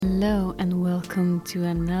Hello and welcome to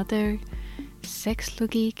another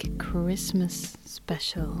Sexlogik Christmas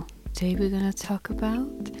special. Today we're gonna talk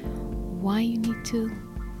about why you need to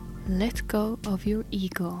let go of your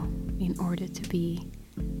ego in order to be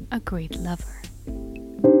a great lover.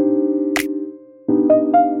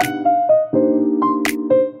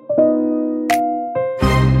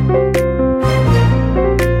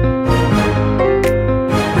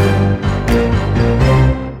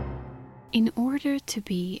 In order to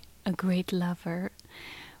be a great lover,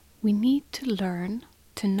 we need to learn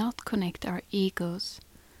to not connect our egos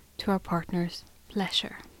to our partner's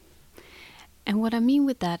pleasure. And what I mean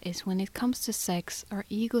with that is when it comes to sex, our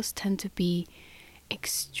egos tend to be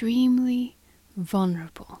extremely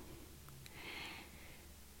vulnerable.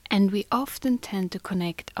 And we often tend to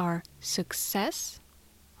connect our success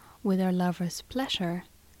with our lover's pleasure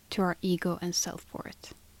to our ego and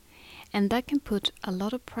self-worth. And that can put a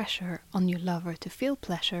lot of pressure on your lover to feel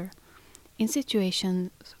pleasure in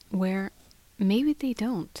situations where maybe they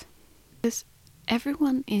don't. Because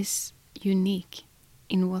everyone is unique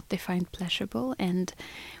in what they find pleasurable, and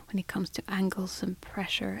when it comes to angles and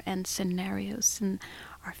pressure and scenarios and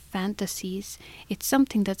our fantasies, it's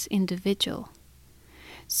something that's individual.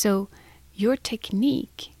 So your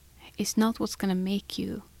technique is not what's going to make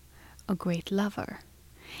you a great lover.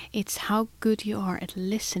 It's how good you are at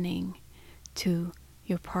listening to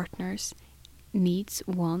your partner's needs,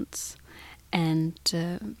 wants, and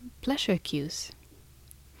pleasure cues.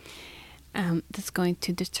 That's going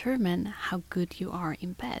to determine how good you are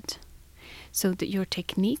in bed. So that your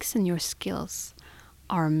techniques and your skills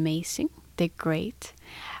are amazing. They're great.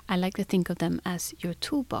 I like to think of them as your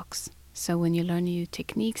toolbox. So when you learn new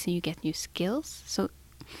techniques and you get new skills, so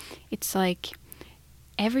it's like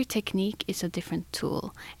every technique is a different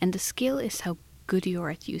tool, and the skill is how good you are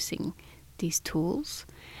at using these tools.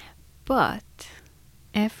 But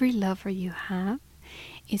every lover you have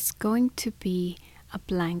is going to be a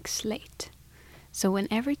blank slate. So when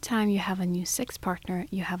every time you have a new sex partner,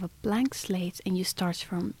 you have a blank slate and you start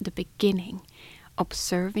from the beginning,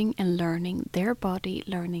 observing and learning their body,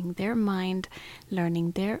 learning their mind,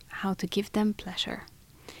 learning how to give them pleasure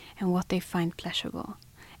and what they find pleasurable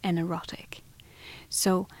and erotic.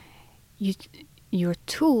 So your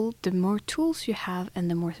tool, the more tools you have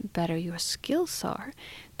and the more better your skills are,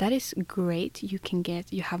 that is great.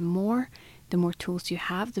 You have more. The more tools you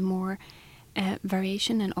have, the more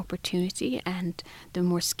variation and opportunity, and the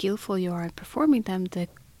more skillful you are at performing them, the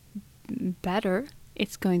better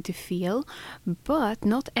it's going to feel. But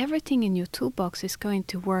not everything in your toolbox is going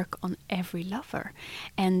to work on every lover,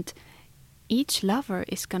 and each lover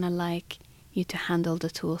is gonna like you to handle the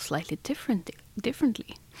tool slightly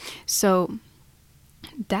differently. So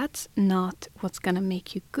that's not what's gonna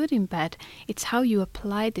make you good in bed. It's how you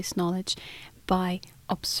apply this knowledge by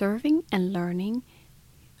observing and learning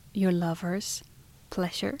your lover's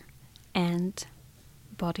pleasure and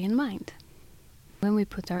body and mind. When we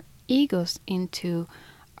put our egos into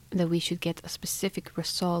that we should get a specific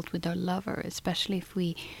result with our lover, especially if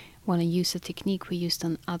we want to use a technique we used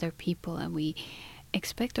on other people and we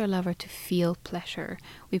expect our lover to feel pleasure,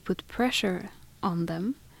 we put pressure on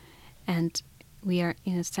them, and we are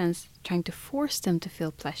in a sense trying to force them to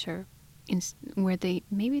feel pleasure where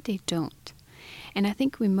maybe they don't. And I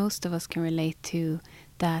think most of us can relate to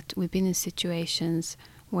that. We've been in situations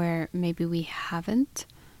where maybe we haven't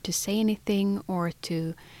to say anything or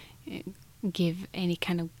to give any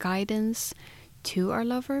kind of guidance to our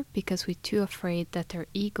lover because we're too afraid that their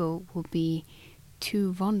ego will be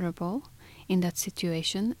too vulnerable in that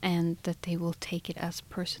situation and that they will take it as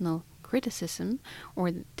personal criticism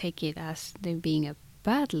or take it as them being a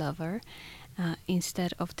bad lover,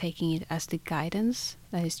 instead of taking it as the guidance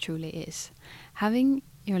that it truly is. Having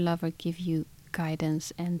your lover give you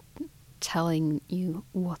guidance and telling you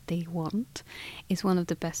what they want is one of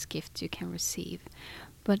the best gifts you can receive.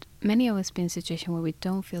 But many of us been in a situation where we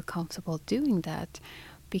don't feel comfortable doing that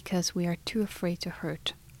because we are too afraid to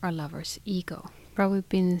hurt our lover's ego. Probably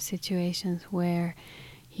been in situations where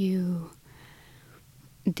you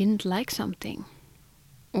didn't like something,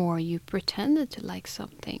 or you pretended to like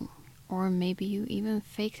something, or maybe you even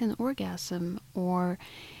faked an orgasm, or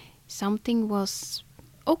something was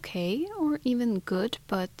okay or even good,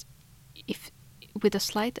 but if with a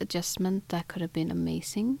slight adjustment that could have been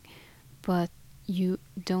amazing, but you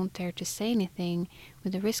don't dare to say anything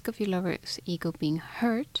with the risk of your lover's ego being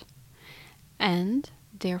hurt, and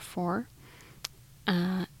therefore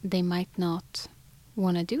they might not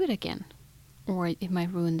want to do it again, or it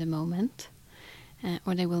might ruin the moment,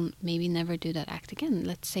 or they will maybe never do that act again.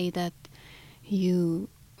 Let's say that you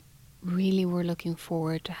really were looking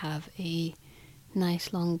forward to have a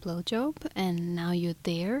nice long blowjob and now you're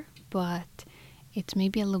there, but it's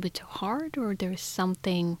maybe a little bit too hard, or there is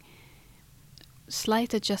something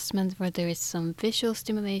slight adjustment where there is some visual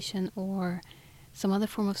stimulation or some other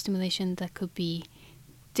form of stimulation that could be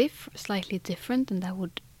slightly different, and that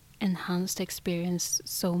would enhance the experience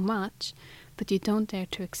so much, but you don't dare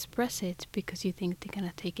to express it because you think they're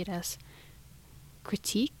gonna take it as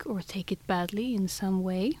critique or take it badly in some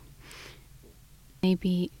way.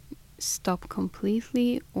 Maybe stop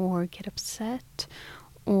completely or get upset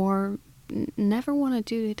or never want to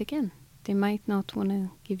do it again. They might not want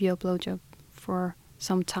to give you a blowjob for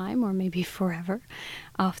some time or maybe forever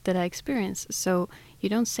after that experience. So you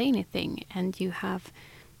don't say anything and you have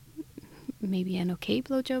maybe an okay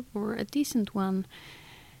blowjob or a decent one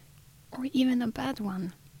or even a bad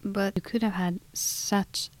one. But you could have had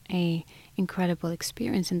such a incredible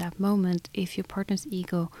experience in that moment if your partner's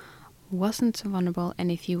ego wasn't so vulnerable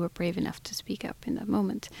and if you were brave enough to speak up in that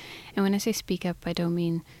moment. And when I say speak up, I don't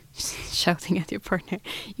mean shouting at your partner.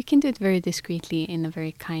 You can do it very discreetly in a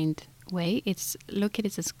very kind way. Look at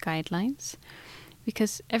it as guidelines,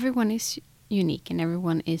 because everyone is unique and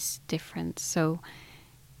everyone is different. So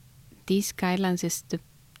these guidelines is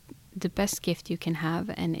the best gift you can have,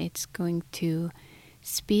 and it's going to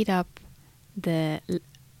speed up the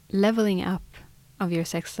leveling up of your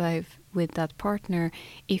sex life with that partner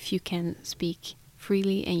if you can speak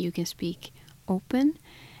freely and you can speak open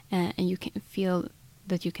and you can feel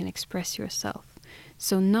that you can express yourself.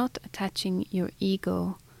 So not attaching your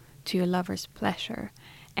ego to your lover's pleasure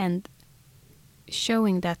and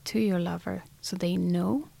showing that to your lover so they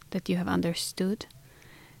know that you have understood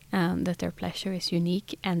that their pleasure is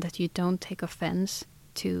unique and that you don't take offense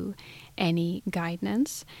to any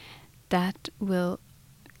guidance. That will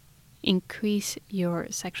increase your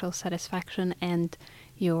sexual satisfaction and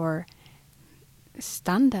your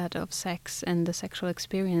standard of sex and the sexual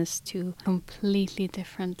experience to a completely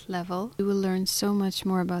different level. You will learn so much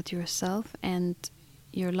more about yourself and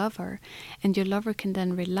your lover, and your lover can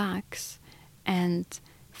then relax and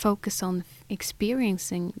focus on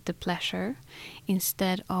experiencing the pleasure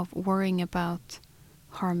instead of worrying about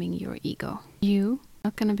harming your ego. You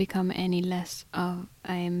not going to become any less of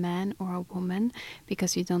a man or a woman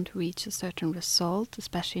because you don't reach a certain result,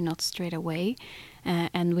 especially not straight away,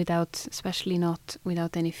 and especially not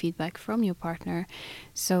without any feedback from your partner.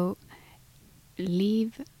 So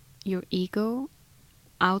leave your ego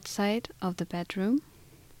outside of the bedroom.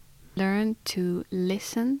 Learn to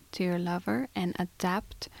listen to your lover and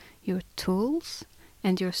adapt your tools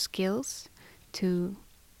and your skills to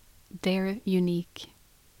their unique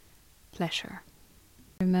pleasure.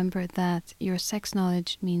 Remember that your sex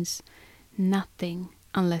knowledge means nothing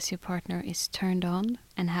unless your partner is turned on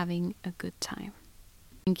and having a good time.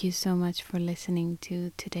 Thank you so much for listening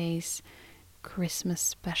to today's Christmas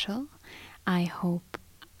special. I hope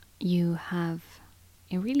you have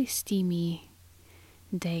a really steamy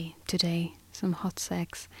day today, some hot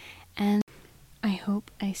sex, and I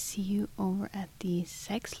hope I see you over at the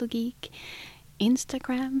Sexlogik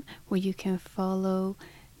Instagram, where you can follow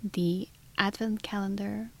the advent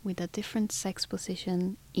calendar with a different sex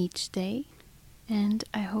position each day. And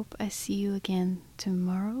I hope I see you again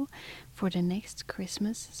tomorrow for the next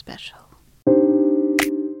Christmas special.